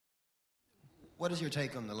What is your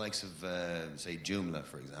take on the likes of, say, Joomla,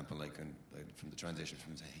 for example, from the transition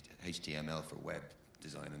from HTML for web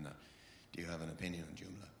design and that? Do you have an opinion on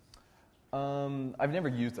Joomla? I've never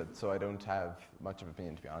used it, so I don't have much of an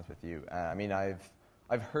opinion, to be honest with you. I mean,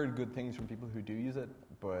 I've heard good things from people who do use it,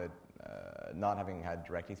 but not having had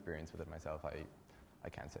direct experience with it myself, I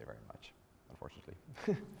can't say very much, unfortunately.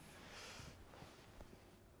 Any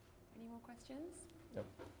more questions? Yep.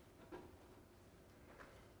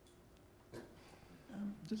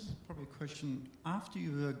 This is probably a question. After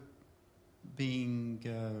you were being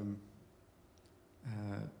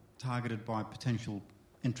targeted by potential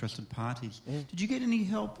interested parties, did you get any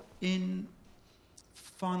help in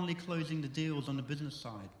finally closing the deals on the business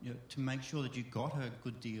side, to make sure that you got a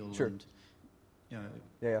good deal? Sure.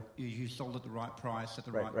 And you sold at the right price at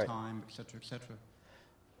the right time, et cetera, et cetera?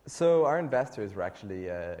 So our investors were actually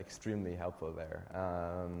extremely helpful there.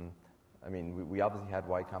 I mean, we obviously had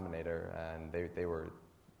Y Combinator, and they were,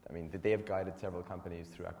 I mean, they have guided several companies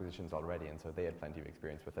through acquisitions already, and so they had plenty of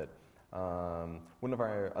experience with it. One of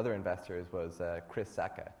our other investors was Chris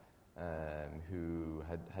Sacca, who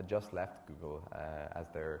had just left Google as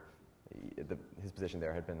his position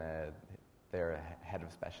there had been their head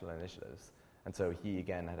of special initiatives, and so he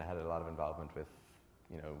again had a lot of involvement with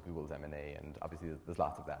Google's M&A, and obviously there's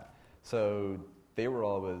lots of that. So they were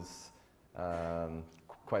always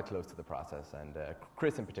quite close to the process, and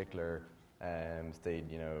Chris in particular stayed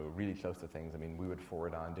really close to things. I mean, we would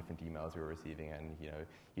forward on different emails we were receiving, and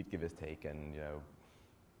he'd give his take, and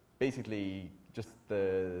basically just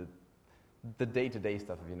the day-to-day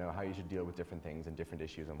stuff of how you should deal with different things and different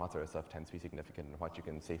issues, and what sort of stuff tends to be significant and what you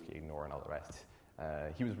can safely ignore and all the rest.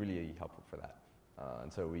 He was really helpful for that,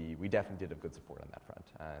 and so we definitely did have good support on that front.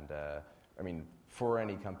 And I mean, for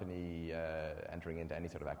any company entering into any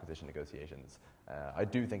sort of acquisition negotiations, I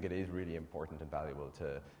do think it is really important and valuable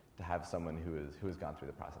to have someone who has gone through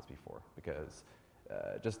the process before, because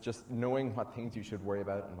just knowing what things you should worry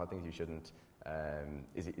about and what things you shouldn't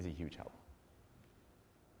is a huge help.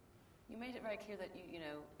 You made it very clear that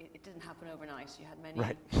it didn't happen overnight. You had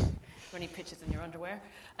many pitches in your underwear.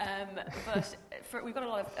 But we've got a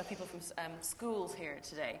lot of people from schools here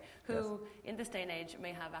today who, in this day and age,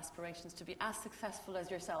 may have aspirations to be as successful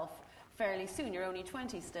as yourself fairly soon. You're only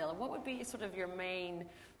 20 still. What would be sort of your main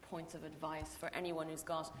points of advice for anyone who's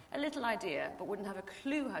got a little idea but wouldn't have a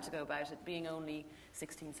clue how to go about it, being only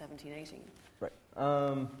 16, 17, 18? Right.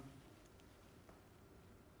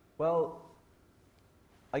 Well,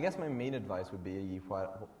 I guess my main advice would be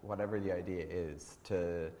whatever the idea is,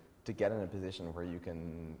 to get in a position where you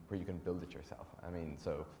can build it yourself. I mean,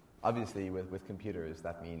 so obviously with computers,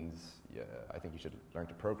 that means I think you should learn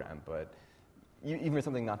to program, but even for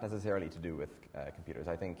something not necessarily to do with computers,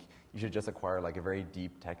 I think you should just acquire like a very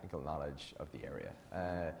deep technical knowledge of the area.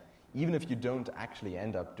 Even if you don't actually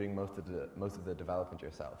end up doing most of the development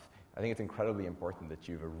yourself, I think it's incredibly important that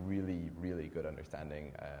you have a really, really good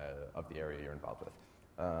understanding of the area you're involved with.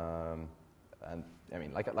 And I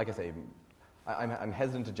mean, like I say, I'm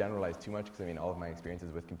hesitant to generalize too much, because I mean all of my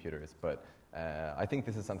experiences with computers, but I think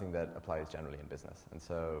this is something that applies generally in business. And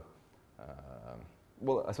so,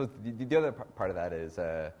 well, I suppose the other part of that is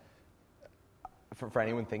for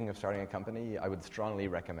anyone thinking of starting a company, I would strongly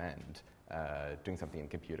recommend doing something in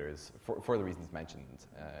computers for the reasons mentioned,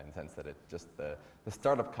 in the sense that the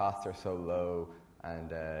startup costs are so low,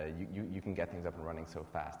 and you can get things up and running so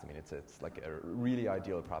fast. I mean, it's like a really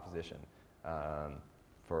ideal proposition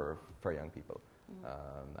for young people.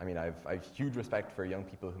 I mean, I've huge respect for young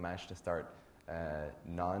people who manage to start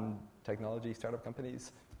non-technology startup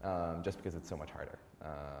companies, just because it's so much harder.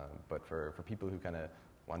 But for people who kind of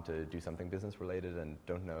want to do something business related and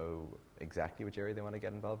don't know exactly which area they want to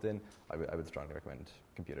get involved in, I would strongly recommend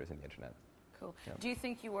computers and the internet. Cool. Yeah. Do you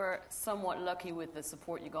think you were somewhat lucky with the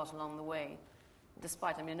support you got along the way?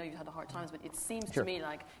 Despite, I mean, I know you've had the hard times, but it seems to me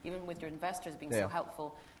like even with your investors being so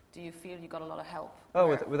helpful, do you feel you got a lot of help? Oh,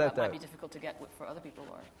 without that might be difficult to get for other people,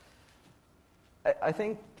 or? I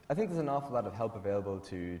think there's an awful lot of help available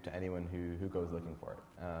to anyone who goes looking for it,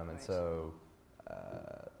 and so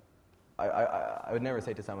I would never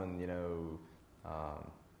say to someone,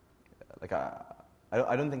 like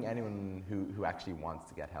I don't think anyone who actually wants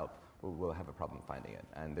to get help will have a problem finding it.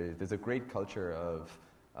 And there's a great culture of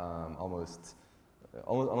almost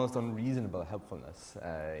unreasonable helpfulness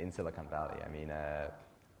in Silicon Valley. I mean,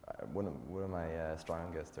 one of my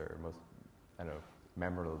strongest or most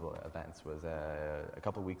memorable events was a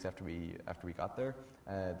couple of weeks after we got there.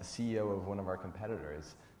 The CEO of one of our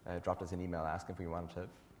competitors dropped us an email asking if we wanted to,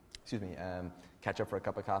 catch up for a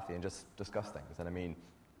cup of coffee and just discuss things. And I mean,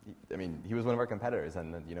 he was one of our competitors,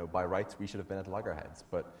 and by rights we should have been at loggerheads,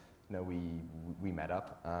 but we met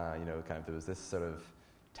up. There was this sort of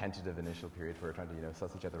tentative initial period where we were trying to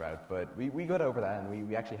suss each other out, but we got over that, and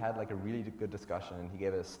we actually had like a really good discussion. He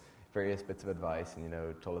gave us various bits of advice, and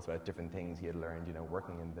told us about different things he had learned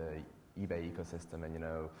working in the eBay ecosystem,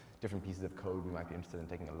 and different pieces of code we might be interested in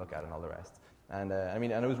taking a look at, and all the rest. And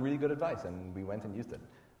and it was really good advice, and we went and used it.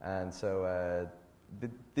 And so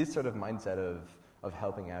this sort of mindset of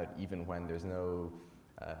helping out even when there's no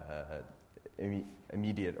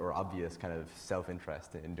immediate or obvious kind of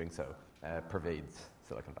self-interest in doing so pervades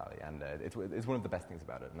Silicon Valley, and it's one of the best things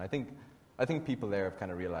about it. And I think people there have kind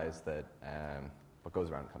of realized that what goes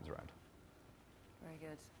around comes around. Very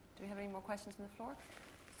good. Do we have any more questions from the floor?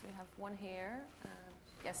 So we have one here.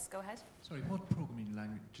 Yes, go ahead. Sorry, what programming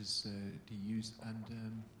languages do you use,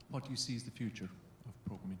 and what do you see as the future of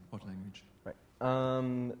programming? What language? Right.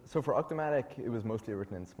 So for Octomatic, it was mostly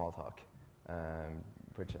written in Smalltalk,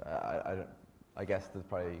 which I guess there's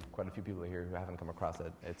probably quite a few people here who haven't come across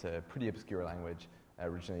it. It's a pretty obscure language,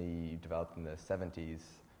 originally developed in the 70s,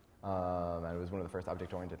 and it was one of the first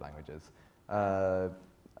object-oriented languages. I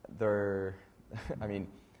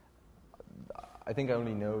think I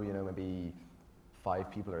only know, maybe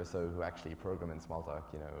 5 people or so who actually program in Smalltalk,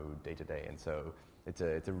 day to day, and so it's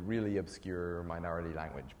a really obscure minority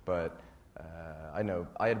language. But I know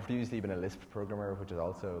I had previously been a Lisp programmer, which is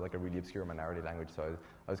also like a really obscure minority language, so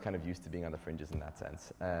I was kind of used to being on the fringes in that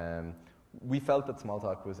sense. We felt that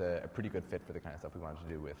Smalltalk was a pretty good fit for the kind of stuff we wanted to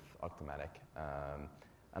do with Octomatic,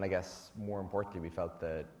 and I guess more importantly, we felt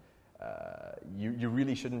that you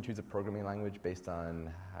really shouldn't choose a programming language based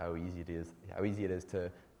on how easy it is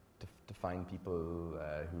to find people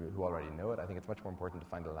who already know it. I think it's much more important to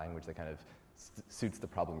find a language that kind of suits the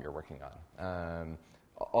problem you're working on.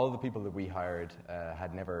 All the people that we hired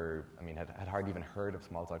had hardly even heard of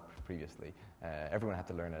Smalltalk previously. Everyone had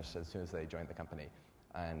to learn it as soon as they joined the company,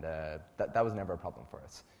 and that was never a problem for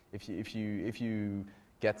us. If you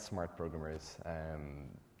get smart programmers,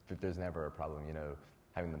 there's never a problem,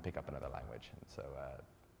 having them pick up another language. And so,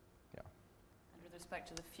 yeah. And with respect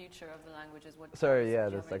to the future of the languages, what? Sorry, yeah,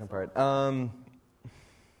 the second part.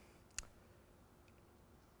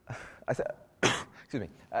 I said. Excuse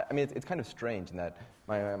me. It's kind of strange in that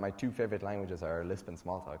my 2 favorite languages are Lisp and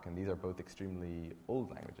Smalltalk, and these are both extremely old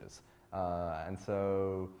languages. And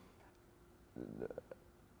so,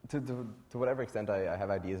 to whatever extent I have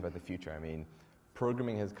ideas about the future,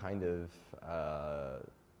 programming has kind of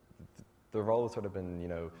there have always sort of been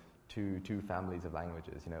two families of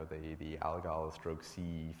languages. The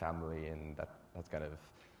Algol/C family, and that's kind of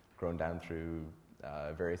grown down through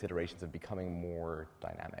various iterations of becoming more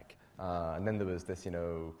dynamic. And then there was this,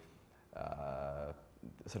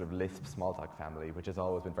 sort of Lisp Smalltalk family, which has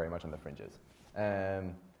always been very much on the fringes.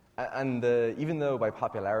 And even though by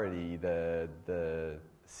popularity the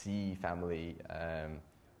C family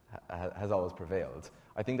has always prevailed,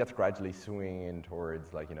 I think that's gradually swinging in towards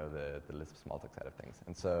the Lisp Smalltalk side of things.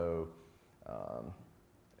 And so,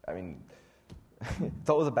 it's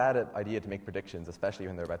always a bad idea to make predictions, especially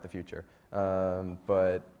when they're about the future.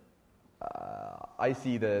 But I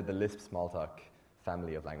see the Lisp Smalltalk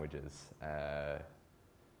family of languages,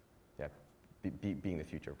 being the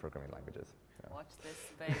future of programming languages. Yeah. Watch this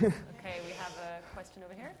space. Okay, we have a question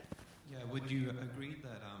over here. Yeah, would you agree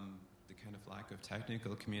that the kind of lack of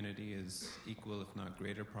technical community is equal, if not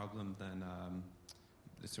greater, problem than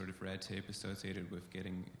the sort of red tape associated with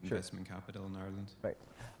getting investment capital in Ireland? Right.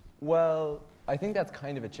 Well, I think that's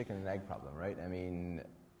kind of a chicken and egg problem, right? I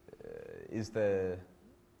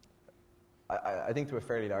think to a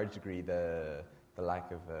fairly large degree the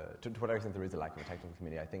lack of to whatever extent there is a lack of a technical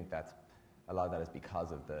community, I think that's a lot of that is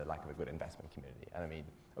because of the lack of a good investment community. And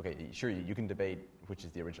okay, sure, you can debate which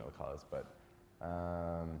is the original cause, but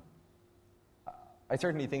I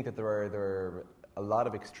certainly think that there are a lot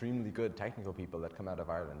of extremely good technical people that come out of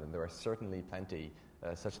Ireland, and there are certainly plenty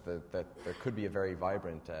such that there could be a very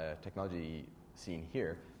vibrant technology scene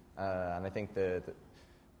here. And I think the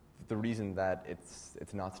reason that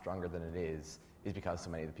it's not stronger than it is because so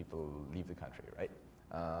many of the people leave the country, right?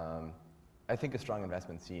 I think a strong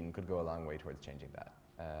investment scene could go a long way towards changing that.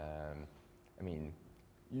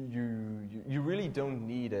 You really don't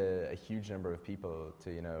need a huge number of people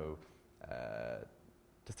to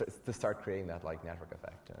to start creating that network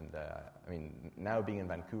effect. And now being in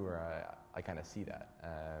Vancouver, I kind of see that.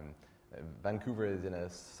 Vancouver is in a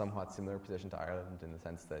somewhat similar position to Ireland in the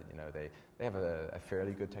sense that they have a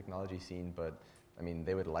fairly good technology scene, but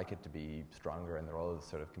they would like it to be stronger, and they're always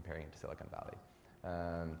sort of comparing it to Silicon Valley.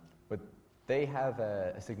 But they have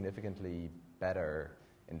a significantly better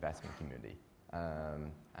investment community,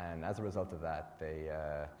 and as a result of that,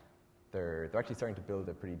 they're actually starting to build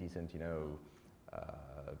a pretty decent,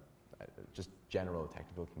 just general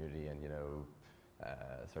technical community, and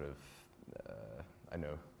I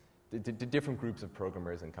know the different groups of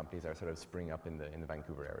programmers and companies are sort of springing up in the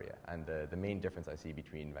Vancouver area. And the main difference I see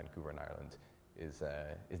between Vancouver and Ireland is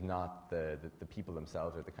not the people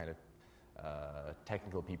themselves or the kind of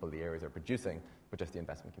technical people the areas are producing, but just the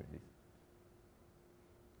investment communities.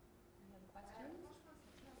 What was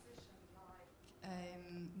the transition like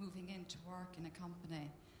moving into work in a company,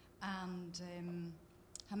 and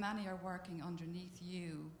how many are working underneath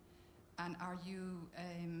you, and are you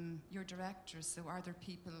your directors? So are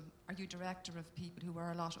you director of people who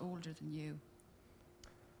are a lot older than you?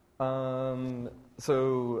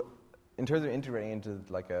 So in terms of integrating into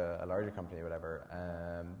like a larger company or whatever,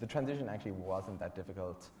 the transition actually wasn't that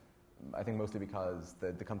difficult. I think mostly because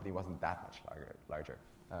the company wasn't that much larger.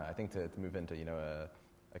 I think to move into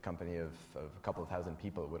a company of a couple of thousand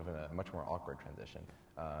people would have been a much more awkward transition.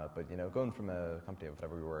 But going from a company of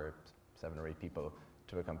whatever we were, 7 or 8 people,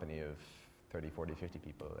 to a company of 30, 40, 50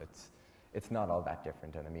 people, it's not all that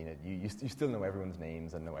different. And I mean, you still know everyone's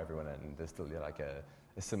names and know everyone, and there's still like a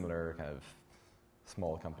similar kind of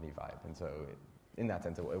small company vibe. And so in that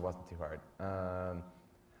sense, it wasn't too hard.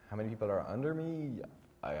 How many people are under me?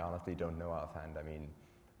 I honestly don't know offhand. I mean,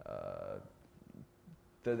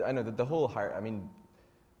 I know that the whole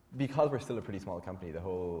because we're still a pretty small company, the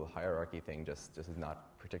whole hierarchy thing just is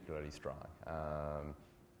not particularly strong.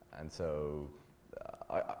 And so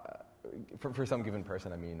for some given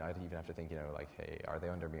person, I mean, I'd even have to think, like, hey, are they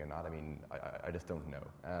under me or not? I mean, I just don't know.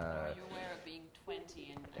 Are you aware of being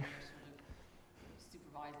 20 and you're sort of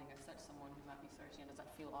supervising as such someone who might be 30, and does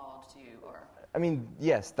that feel odd to you? Or I mean,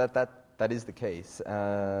 yes, that is the case.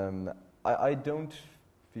 I don't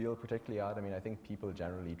feel particularly odd. I mean, I think people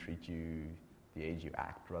generally treat you the age you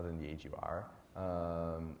act rather than the age you are.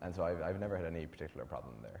 And so I've never had any particular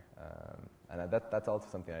problem there. And that's also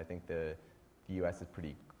something I think the US is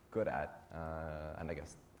pretty good at, and I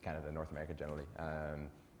guess Canada and North America generally.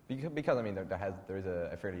 Because I mean, there's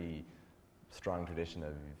a fairly strong tradition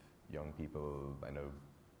of young people, I know,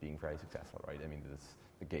 being very successful, right? I mean, there's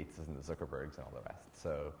the Gateses and the Zuckerbergs and all the rest.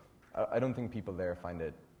 So I don't think people there find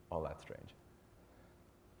it all that strange.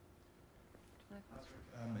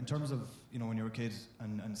 In terms of when you were a kid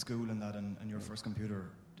and school and that and your first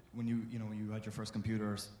computer, when you had your first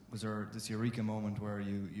computers, was there this eureka moment where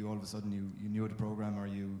you all of a sudden you knew how to program, or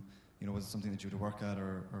was it something that you had to work at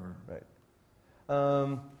or? Right.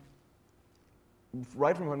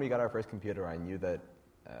 Right from when we got our first computer, I knew that.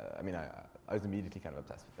 I was immediately kind of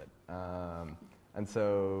obsessed with it, and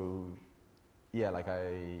so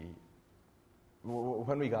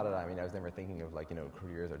when we got it, I mean, I was never thinking of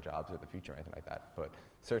careers or jobs or the future or anything like that. But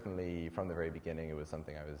certainly from the very beginning, it was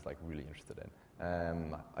something I was really interested in.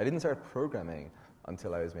 I didn't start programming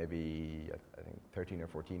until I was maybe I think 13 or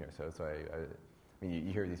 14 or so. So I mean,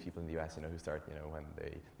 you hear these people in the US, who start when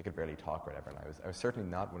they could barely talk or whatever. And I was certainly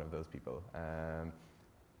not one of those people.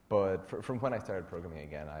 But from when I started programming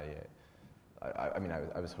again, I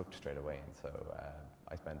was hooked straight away, and so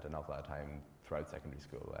I spent an awful lot of time throughout secondary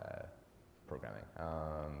school programming.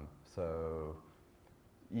 So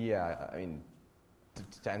yeah, I mean,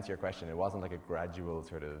 to answer your question, it wasn't like a gradual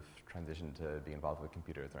sort of transition to be involved with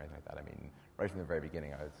computers or anything like that. I mean, right from the very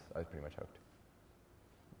beginning, I was pretty much hooked.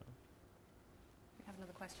 We have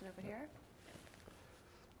another question over here.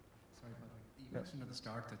 Sorry, you mentioned at the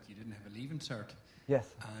start that you didn't have a leaving cert.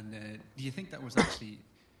 Yes. And do you think that was actually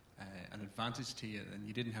an advantage to you, and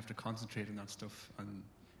you didn't have to concentrate on that stuff, and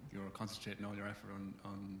you were concentrating all your effort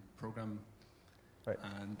on program? Right.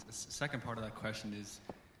 And the second part of that question is,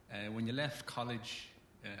 when you left college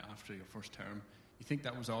after your first term, you think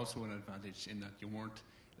that was also an advantage in that you weren't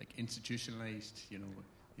institutionalized,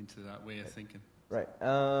 into that way of thinking? Right.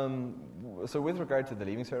 So with regard to the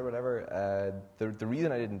leaving cert or whatever, the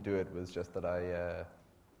reason I didn't do it was just that I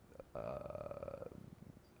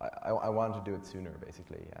wanted to do it sooner,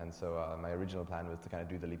 basically. And so my original plan was to kind of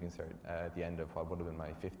do the leaving cert at the end of what would have been my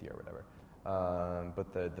 5th year or whatever.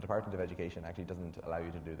 But the Department of Education actually doesn't allow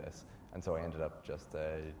you to do this. And so I ended up just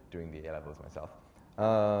doing the A-levels myself.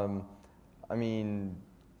 I mean,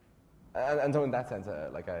 and so in that sense,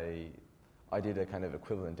 I did a kind of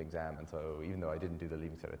equivalent exam. And so even though I didn't do the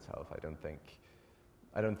leaving cert itself, I don't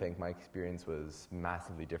think my experience was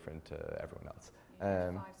massively different to everyone else. You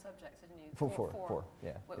had 5 subjects, didn't you? Four.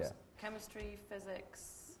 Yeah. What was chemistry,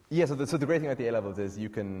 physics? Yeah. So the great thing about the A-levels is you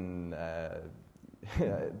can.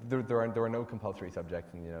 There are no compulsory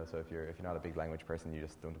subjects, and so if you're not a big language person, you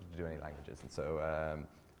just don't have to do any languages. And so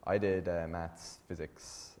I did maths,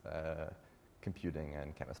 physics, computing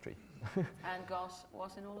and chemistry. And got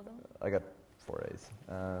what in all of them? I got 4 A's.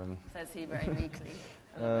 Says he very meekly.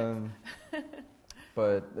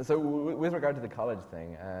 But so with regard to the college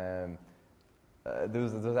thing, there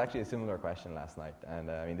was actually a similar question last night, and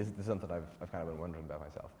I mean this is something I've kind of been wondering about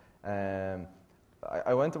myself.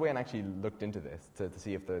 I went away and actually looked into this to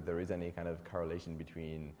see if there is any kind of correlation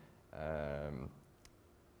between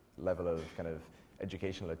level of kind of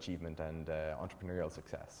educational achievement and entrepreneurial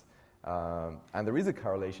success. And there is a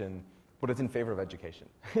correlation, but it's in favor of education.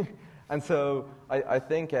 And so I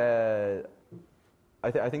think this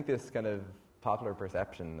kind of popular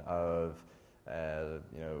perception of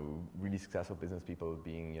really successful business people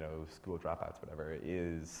being school dropouts, whatever,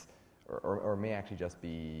 is or may actually just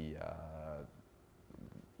be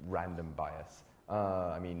random bias.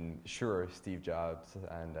 I mean, sure, Steve Jobs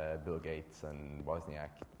and Bill Gates and Wozniak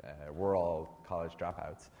were all college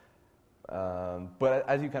dropouts. But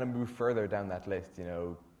as you kind of move further down that list,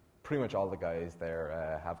 pretty much all the guys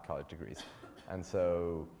there have college degrees. And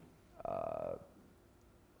so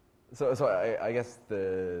I guess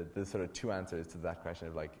the sort of two answers to that question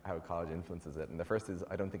of like how college influences it. And the first is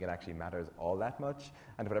I don't think it actually matters all that much.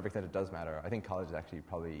 And to whatever extent it does matter, I think college is actually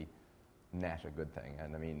probably net a good thing.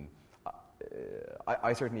 And I mean,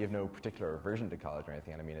 I certainly have no particular aversion to college or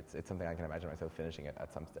anything. And I mean, it's something I can imagine myself finishing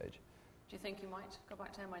at some stage. Do you think you might go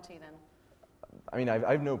back to MIT then? I mean,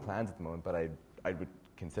 I have no plans at the moment, but I would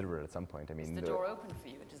consider it at some point. I mean, is the door open for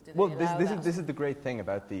you? This is the great thing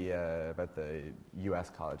about the U.S.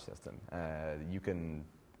 college system. You can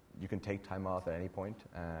take time off at any point.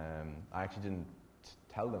 I actually didn't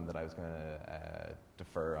tell them that I was going to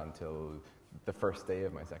defer until the first day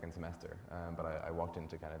of my second semester, but I walked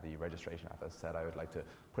into kind of the registration office, said I would like to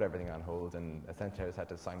put everything on hold, and essentially I just had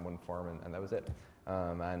to sign one form, and that was it.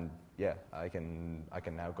 And yeah, I can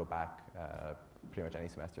now go back pretty much any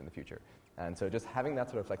semester in the future. And so just having that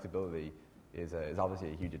sort of flexibility is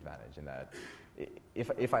obviously a huge advantage. In that,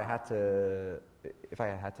 if I had to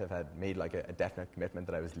have had made like a definite commitment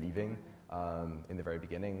that I was leaving in the very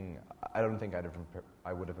beginning, I don't think I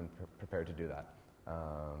would have been prepared to do that.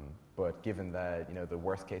 But given that the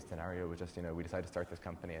worst case scenario was just we decided to start this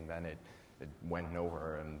company and then it went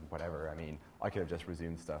nowhere and whatever. I mean, I could have just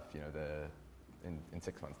resumed stuff in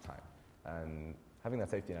 6 months' time. And having that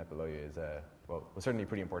safety net below you is was certainly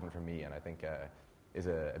pretty important for me, and I think is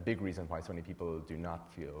a big reason why so many people do not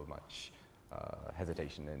feel much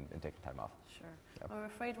hesitation in taking time off. Sure. Yeah. I'm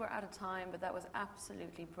afraid we're out of time, but that was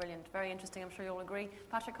absolutely brilliant. Very interesting. I'm sure you'll agree.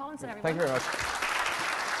 Patrick Collinson, everyone. Thank you very much.